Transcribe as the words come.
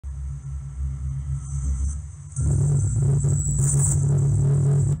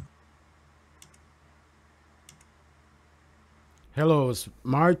Hello, it's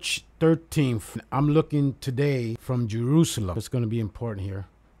March 13th. I'm looking today from Jerusalem. It's going to be important here,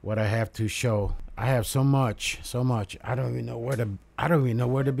 what I have to show. I have so much. I don't even know where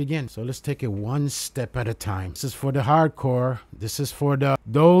to begin. So let's take it one step at a time. This is for the hardcore. This is for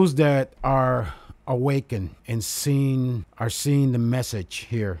those that are awakened and are seeing the message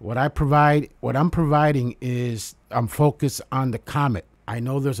here. What I'm providing is I'm focused on the comet. I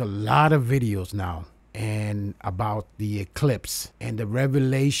know there's a lot of videos now and about the eclipse and the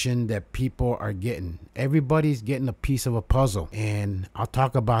revelation that people are getting. Everybody's getting a piece of a puzzle, and I'll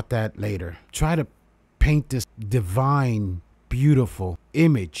talk about that later. Try to paint this divine, beautiful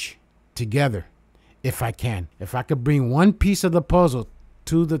image together if I can. If I could bring one piece of the puzzle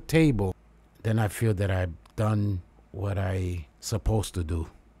to the table, then I feel that I've done what I supposed to do.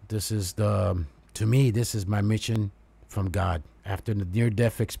 To me, this is my mission from God. After the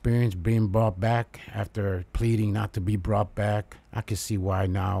near-death experience, being brought back, after pleading not to be brought back, I can see why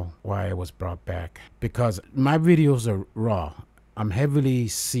I was brought back. Because my videos are raw. I'm heavily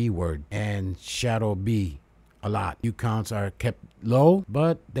C-word and shadow B a lot. View counts are kept low,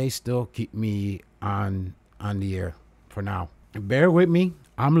 but they still keep me on the air for now. Bear with me.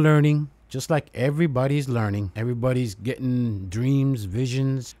 I'm learning. Just like everybody's learning. Everybody's getting dreams,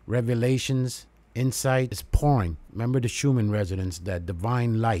 visions, revelations. Insight is pouring. Remember the Schumann resonance, that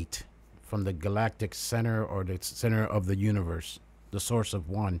divine light from the galactic center, or the center of the universe, the source of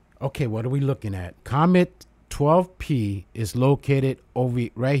one. Okay, what are we looking at? Comet 12P is located over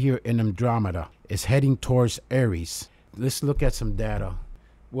right here in Andromeda. It's heading towards Aries. Let's look at some data.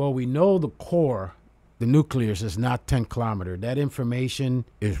 Well, we know the core, the nucleus, is not 10 kilometers. That information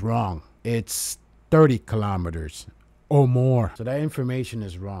is wrong. It's 30 kilometers. Or more. So that information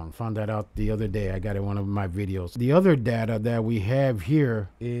is wrong. Found that out the other day. I got it in one of my videos. The other data that we have here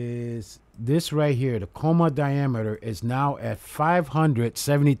is this right here. The coma diameter is now at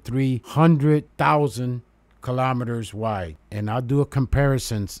 573,000 kilometers wide. And I'll do a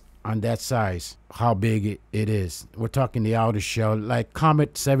comparison on that size, how big it is. We're talking the outer shell, like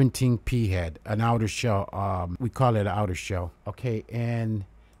Comet 17P had an outer shell. We call it an outer shell. Okay, and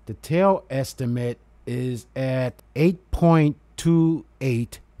the tail estimate is at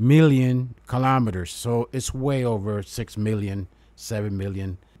 8.28 million kilometers. So it's way over 6 million, 7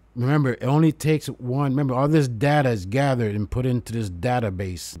 million. Remember, it only takes one. Remember, all this data is gathered and put into this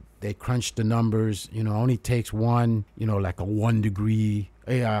database. They crunch the numbers. Only takes one, like a 1 degree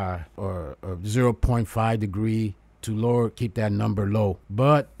or 0.5 degree to keep that number low.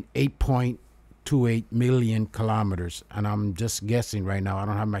 But 8.28 million kilometers, and I'm just guessing right now. I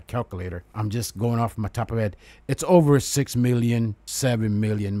don't have my calculator. I'm just going off my top of my head. It's over 6 million, 7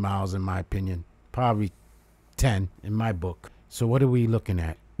 million miles in my opinion. Probably 10 in my book. So what are we looking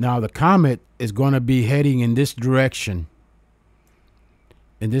at? Now the comet is going to be heading in this direction.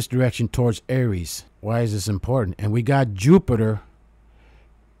 Towards Aries. Why is this important? And we got Jupiter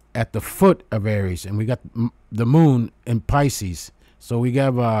at the foot of Aries, and we got the moon in Pisces. So we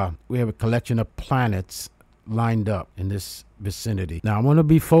have a collection of planets lined up in this vicinity. Now I'm gonna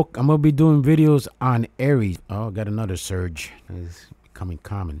be doing videos on Aries. Oh, I got another surge. It's becoming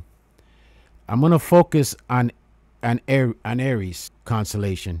common. I'm gonna focus on Aries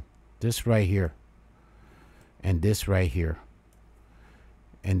constellation. This right here, and this right here,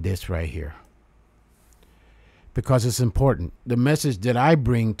 and this right here. Because it's important. The message that I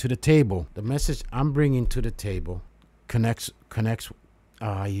bring to the table, the message I'm bringing to the table, connects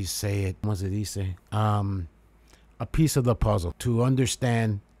you say it, what did he say? A piece of the puzzle to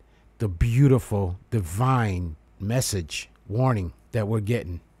understand the beautiful divine message, warning that we're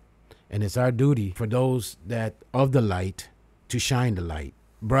getting. And it's our duty for those that of the light to shine the light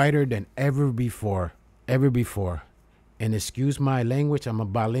brighter than ever before. And excuse my language, I'm a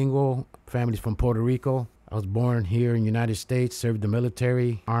bilingual, family's from Puerto Rico. I was born here in the United States, served the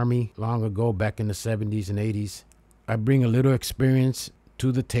military, army long ago, back in the 70s and 80s. I bring a little experience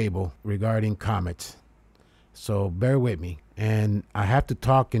to the table regarding comets. So bear with me. And I have to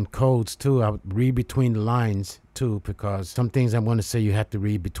talk in codes too. I read between the lines too, because some things I'm going to say you have to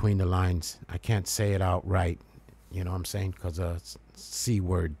read between the lines. I can't say it outright. You know what I'm saying? Because C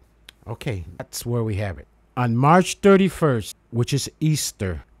word. Okay, that's where we have it. On March 31st, which is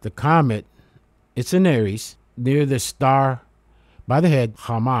Easter, the comet, it's in Aries, near the star by the head,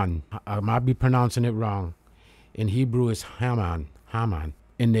 Haman. I might be pronouncing it wrong. In Hebrew, it's Haman.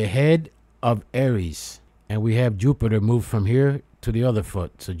 In the head of Aries. And we have Jupiter moved from here to the other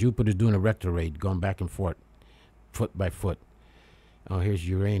foot. So Jupiter's doing a retrograde, going back and forth, foot by foot. Oh, here's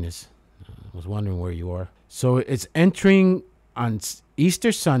Uranus. I was wondering where you are. So it's entering on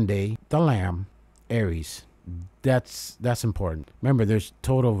Easter Sunday, the Lamb, Aries. That's important. Remember, there's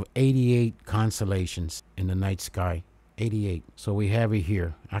total of 88 constellations in the night sky. 88. So we have it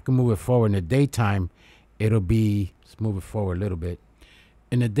here. I can move it forward. In the daytime, it'll be, let's move it forward a little bit.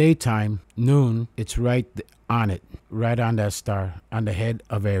 In the daytime, noon, it's right on it, right on that star, on the head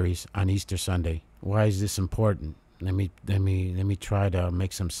of Aries on Easter Sunday. Why is this important? Let me try to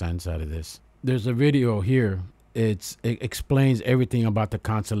make some sense out of this. There's a video here. It explains everything about the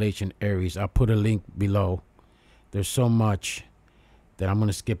constellation Aries. I'll put a link below. There's so much that I'm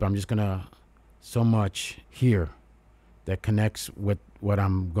gonna skip. I'm just gonna so much here that connects with what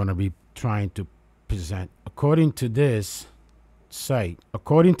I'm gonna be trying to present. According to this site,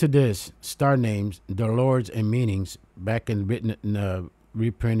 according to this, star names, the lords and meanings, back in written in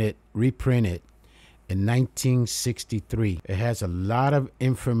reprinted in 1963. It has a lot of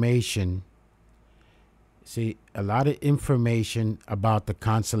information. See, a lot of information about the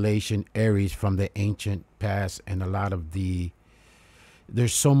constellation Aries from the ancient past, and a lot of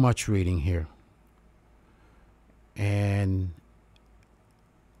there's so much reading here. And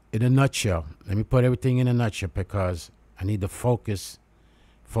in a nutshell, let me put everything in a nutshell because I need to focus.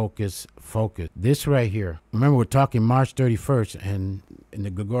 This right here. Remember, we're talking March 31st, and in the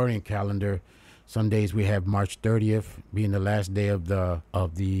Gregorian calendar, some days we have March 30th being the last day of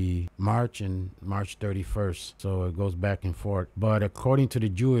the March, and March 31st. So it goes back and forth. But according to the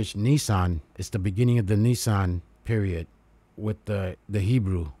Jewish Nisan, it's the beginning of the Nisan period with the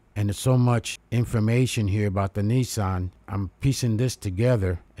Hebrew. And there's so much information here about the Nisan. I'm piecing this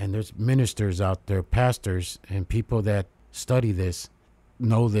together, and there's ministers out there, pastors, and people that study this,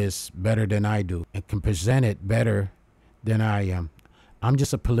 know this better than I do, and can present it better than I am. I'm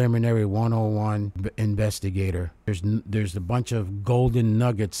just a preliminary 101 investigator. There's a bunch of golden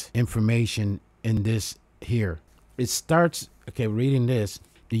nuggets information in this here. It starts, okay, reading this,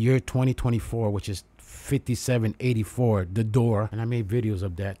 the year 2024, which is 5784, the door, and I made videos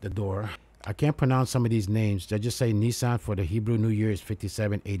of that, the door. I can't pronounce some of these names. I just say Nisan for the Hebrew New Year is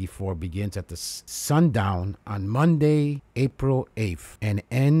 5784, begins at the sundown on Monday, April 8th, and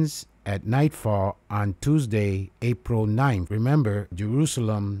ends at nightfall on Tuesday, April 9th. Remember,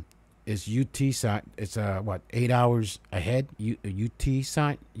 Jerusalem is UT sign. It's 8 hours ahead. UT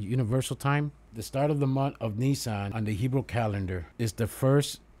sign, Universal Time. The start of the month of Nisan on the Hebrew calendar is the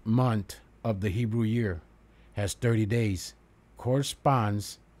first month of the Hebrew year, has 30 days,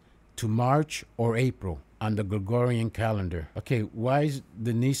 corresponds to March or April on the Gregorian calendar. Okay, why is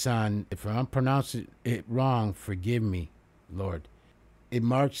the Nisan, if I'm pronouncing it wrong, forgive me, Lord.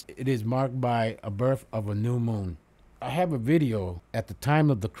 It is marked by a birth of a new moon. I have a video at the time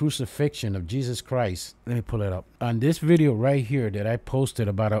of the crucifixion of Jesus Christ. Let me pull it up. On this video right here that I posted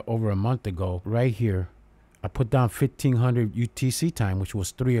about over a month ago, right here, I put down 1500 UTC time, which was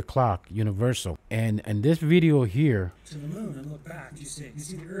 3 o'clock universal. And this video here. To the moon and look back, you see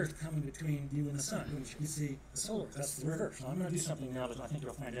the Earth coming between you and the sun. You see the solar. That's the reverse. So I'm going to do something now that I think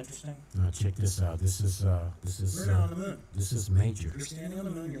you'll find interesting. Now check this out. This is we're now on the moon. This is major. You're standing on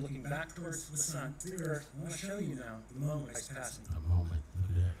the moon. You're looking back towards the sun, the Earth. I want to show you now the moment it's passing. A moment.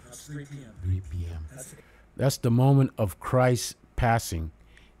 Look at that. That's 3 p.m. 3 p.m. That's the moment of Christ passing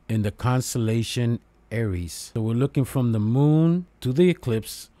in the constellation Aries. So we're looking from the moon to the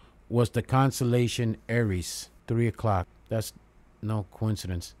eclipse was the constellation Aries, 3 o'clock. That's no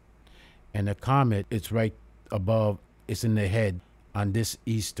coincidence. And the comet, it's right above, it's in the head on this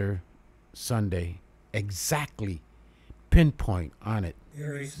Easter Sunday. Exactly. Pinpoint on it.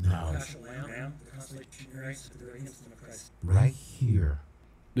 Aries, now, the constellation Aries, the very instant of Christ. Right here.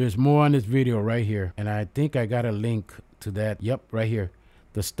 There's more on this video right here. And I think I got a link to that. Yep, right here.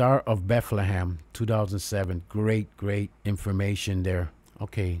 The Star of Bethlehem, 2007. Great information there.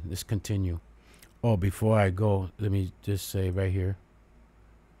 Okay, let's continue. Oh, before I go, let me just say right here.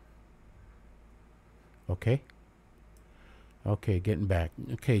 Okay, getting back.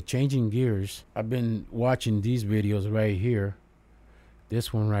 Okay, changing gears. I've been watching these videos right here.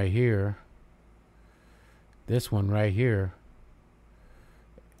 This one right here. This one right here.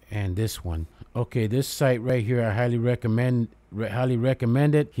 And this one. Okay, this site right here, I highly recommend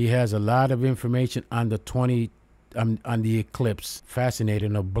it. He has a lot of information on the on the eclipse.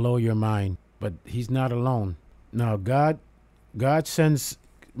 Fascinating. It'll blow your mind. But he's not alone. Now God sends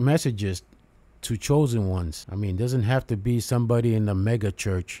messages to chosen ones. I mean, doesn't have to be somebody in the mega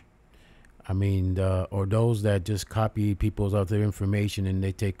church. I mean, or those that just copy people's other information and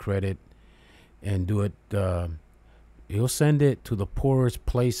they take credit and do it. He'll send it to the poorest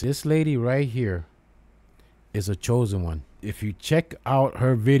place. This lady right here is a chosen one. if you check out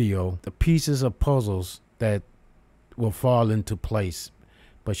her video, the pieces of puzzles that will fall into place.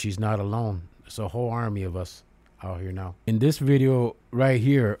 But she's not alone. There's a whole army of us out here now. In this video right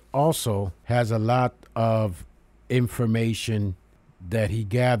here also has a lot of information that he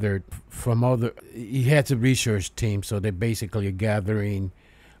gathered from other. He had a research team, so they're basically gathering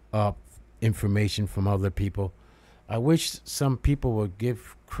up information from other people. I wish some people would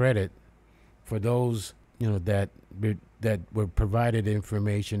give credit for those, that were provided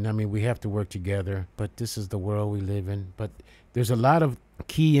information. I mean, we have to work together, but this is the world we live in. But there's a lot of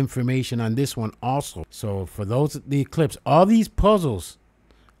key information on this one also. So for those, the eclipse, all these puzzles,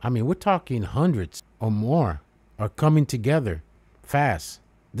 I mean, we're talking hundreds or more are coming together fast.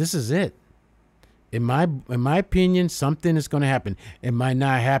 This is it. In my opinion, something is going to happen. It might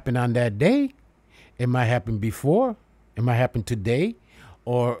not happen on that day. It might happen before. It might happen today,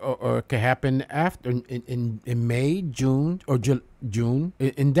 or it could happen after in May, June, or June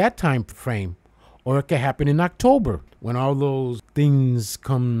in that time frame, or it could happen in October when all those things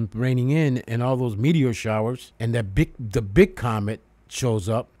come raining in and all those meteor showers and the big comet shows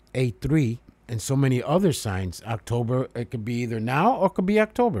up, A3, and so many other signs. October, it could be either now or it could be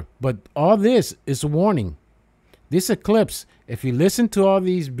October. But all this is a warning. This eclipse, if you listen to all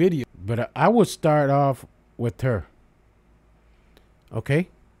these videos, but I would start off with her. Okay?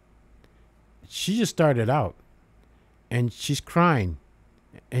 She just started out and she's crying.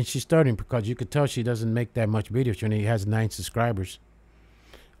 And she's starting because you could tell she doesn't make that much videos. She only has 9 subscribers.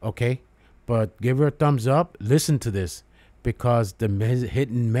 Okay? But give her a thumbs up. Listen to this because the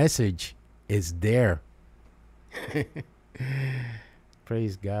hidden message is there.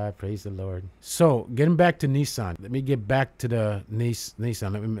 Praise God. Praise the Lord. So, getting back to Nisan. Let me get back to the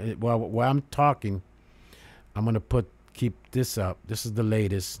Nisan. While I'm talking, I'm going to keep this up. This is the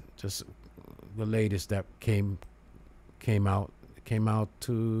latest. Just the latest that came out. It came out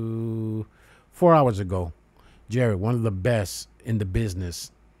 4 hours ago. Jerry, one of the best in the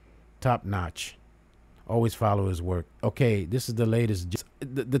business. Top notch. Always follow his work. Okay, this is the latest.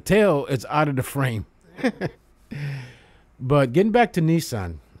 The tail is out of the frame. But getting back to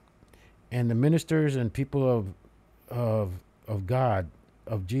Nisan and the ministers and people of God,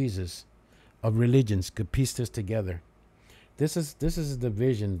 of Jesus, of religions could piece this together. This is the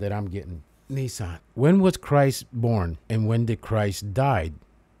vision that I'm getting. Nisan. When was Christ born and when did Christ die?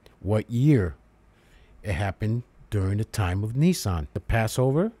 What year? It happened during the time of Nisan. The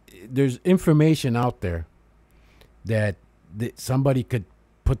Passover. There's information out there that somebody could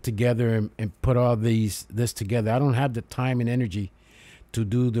put together and put all this together. I don't have the time and energy to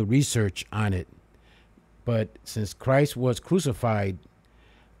do the research on it. But since Christ was crucified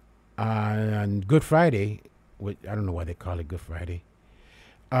on Good Friday, I don't know why they call it Good Friday,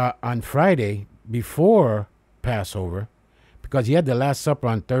 on Friday before Passover, because he had the Last Supper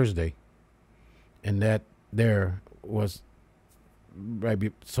on Thursday, and that there was right.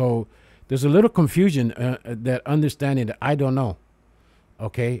 So there's a little confusion, that understanding that I don't know.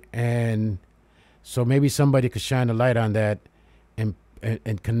 Okay, and so maybe somebody could shine a light on that and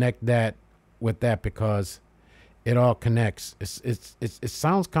connect that with that, because it all connects. It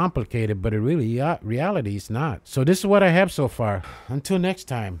sounds complicated, but reality is not. So this is what I have so far. Until next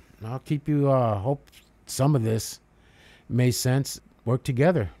time, I'll keep you. Hope some of this made sense. Work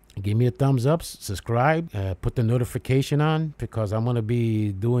together. Give me a thumbs up, subscribe, put the notification on, because I'm gonna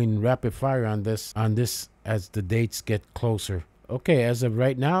be doing rapid fire on this as the dates get closer. Okay, as of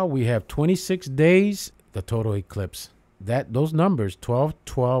right now, we have 26 days, the total eclipse. Those numbers, 12,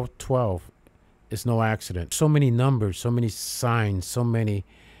 12, 12, it's no accident. So many numbers, so many signs, so many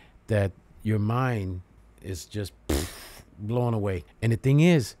that your mind is just blown away. And the thing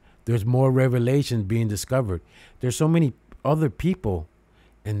is, there's more revelation being discovered. There's so many other people,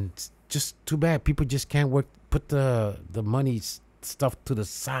 and it's just too bad people just can't put the money stuff to the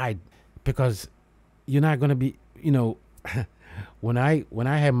side, because you're not going to be, when I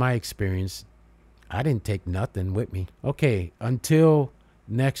had my experience, I didn't take nothing with me. Okay, until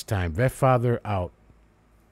next time, Vet Father out.